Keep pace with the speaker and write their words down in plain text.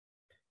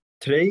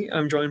Today,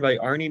 I'm joined by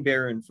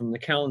Arne from the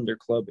Calendar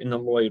Club in the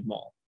Lloyd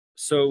Mall.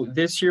 So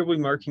this year we're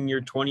marking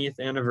your 20th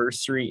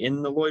anniversary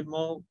in the Lloyd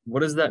Mall. What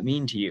does that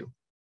mean to you?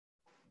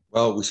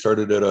 Well, we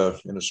started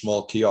in a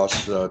small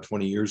kiosk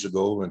 20 years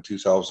ago in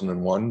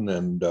 2001,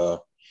 and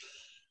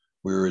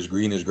we were as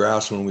green as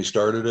grass when we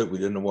started it. We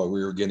didn't know what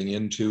we were getting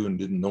into, and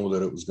didn't know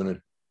that it was going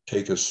to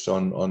take us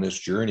on this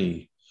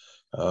journey.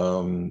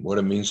 What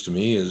it means to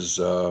me is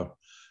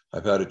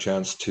I've had a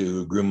chance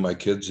to groom my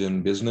kids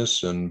in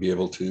business and be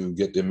able to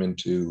get them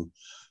into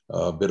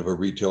a bit of a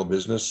retail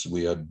business.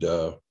 We've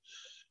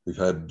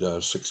had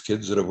 6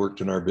 kids that have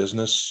worked in our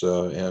business,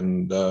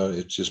 and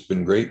it's just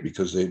been great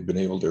because they've been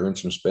able to earn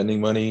some spending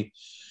money,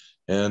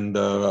 and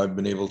I've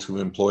been able to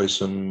employ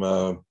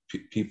some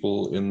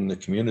people in the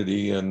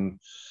community and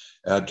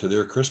add to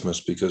their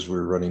Christmas because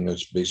we're running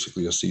as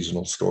basically a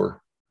seasonal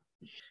store.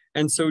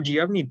 And so do you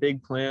have any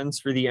big plans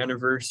for the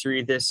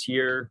anniversary this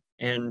year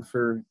and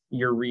for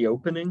your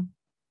reopening?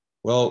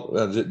 Well,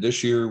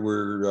 this year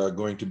we're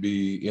going to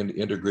be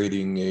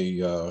integrating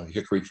a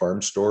Hickory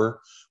Farm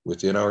store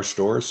within our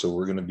store. So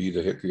we're going to be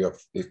the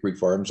Hickory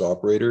Farms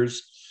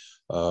operators.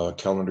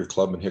 Calendar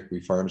Club and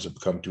Hickory Farms have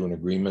come to an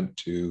agreement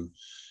to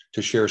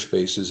share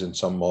spaces in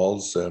some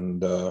malls.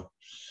 And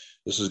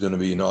this is going to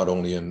be not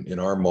only in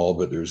our mall,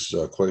 but there's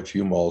quite a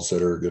few malls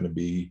that are going to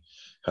be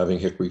having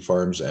Hickory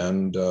Farms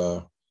and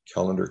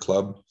Calendar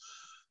Club.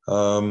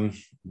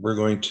 We're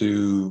going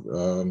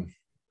to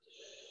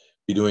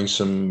be doing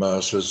some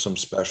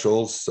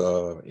specials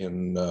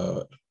in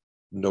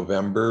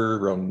November,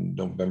 around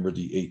November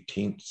the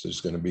 18th. There's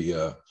going to be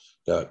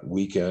that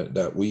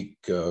week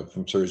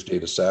from Thursday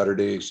to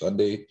Saturday.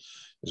 Sunday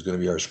is going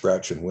to be our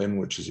Scratch and Win,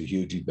 which is a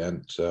huge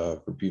event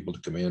for people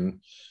to come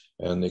in,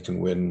 and they can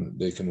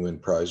win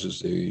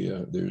prizes.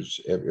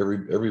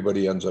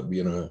 Everybody ends up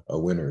being a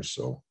winner.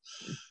 So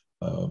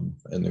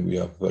and then we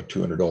have a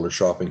 $200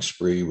 shopping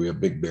spree. We have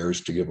big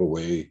bears to give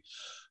away.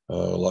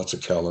 Lots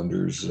of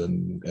calendars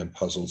and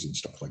puzzles and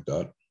stuff like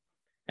that.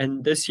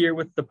 And this year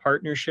with the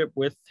partnership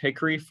with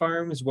Hickory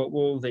Farms, what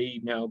will they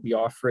now be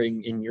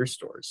offering in your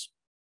stores?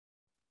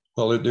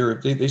 Well,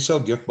 they sell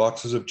gift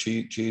boxes of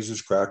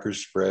cheeses,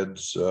 crackers,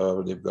 spreads.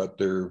 They've got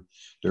their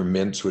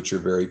mints, which are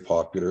very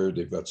popular.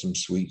 They've got some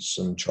sweets,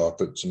 some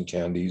chocolates, some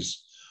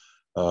candies.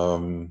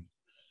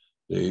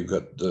 They've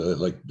got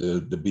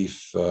the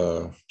beef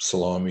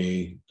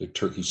salami, the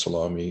turkey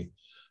salami.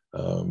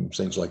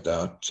 Things like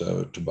that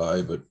to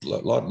buy, but a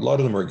lot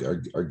of them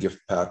are gift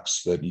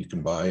packs that you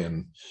can buy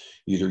and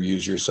either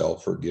use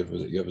yourself or give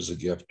as a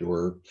gift,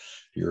 or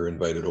if you're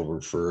invited over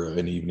for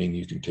an evening,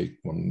 you can take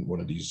one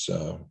of these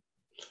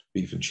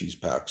beef and cheese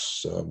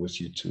packs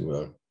with you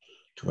to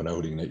an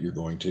outing that you're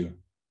going to.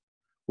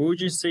 What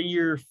would you say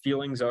your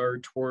feelings are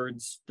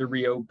towards the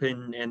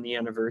reopen and the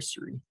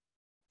anniversary?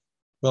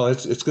 Well,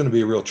 it's going to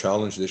be a real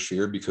challenge this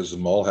year because the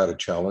mall had a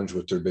challenge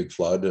with their big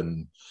flood,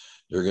 and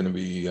they're going to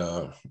be,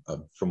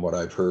 from what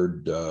I've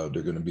heard,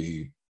 they're going to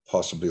be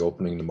possibly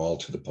opening the mall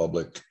to the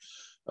public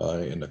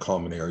in the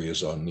common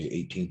areas on the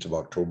 18th of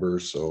October.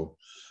 So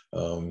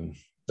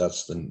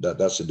that's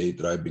the date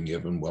that I've been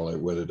given. Well,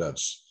 whether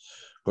that's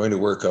going to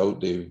work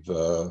out, they've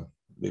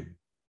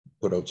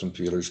put out some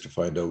feelers to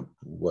find out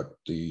what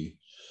the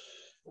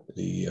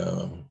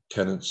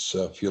tenants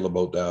feel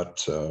about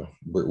that.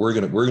 We're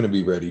going to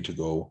be ready to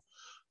go.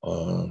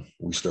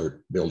 We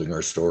start building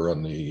our store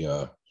on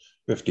the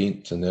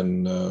 15th, and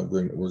then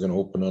we're going to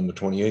open on the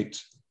 28th.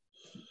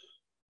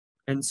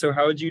 And so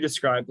how would you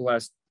describe the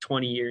last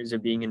 20 years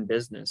of being in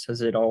business?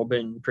 Has it all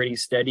been pretty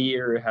steady,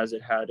 or has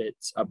it had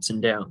its ups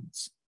and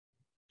downs?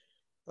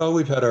 Well,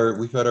 we've had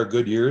our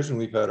good years and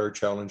we've had our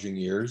challenging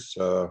years.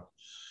 A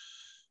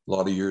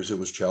lot of years it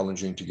was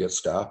challenging to get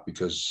staff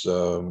because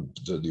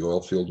the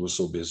oil field was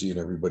so busy and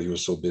everybody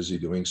was so busy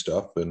doing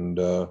stuff. And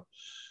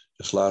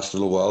this last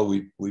little while,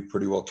 we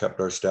pretty well kept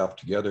our staff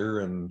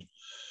together. And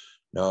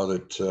now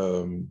that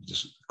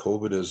this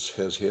COVID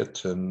has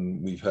hit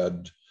and we've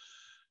had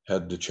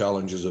the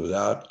challenges of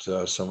that,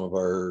 some of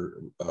our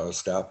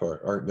staff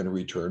aren't going to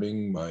be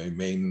returning. My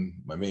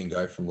main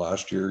guy from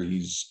last year,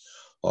 he's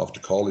off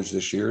to college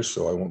this year,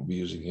 so I won't be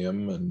using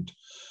him. And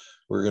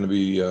we're going to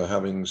be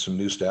having some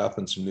new staff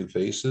and some new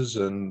faces,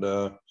 and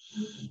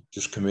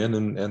just come in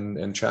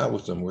and chat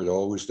with them. We're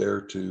always there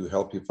to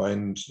help you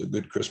find the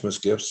good Christmas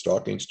gifts,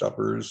 stocking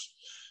stuffers,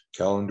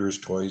 calendars,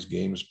 toys,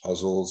 games,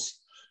 puzzles.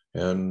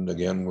 And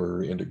again,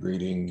 we're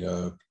integrating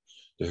the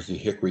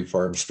Hickory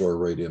Farm store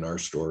right in our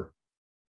store.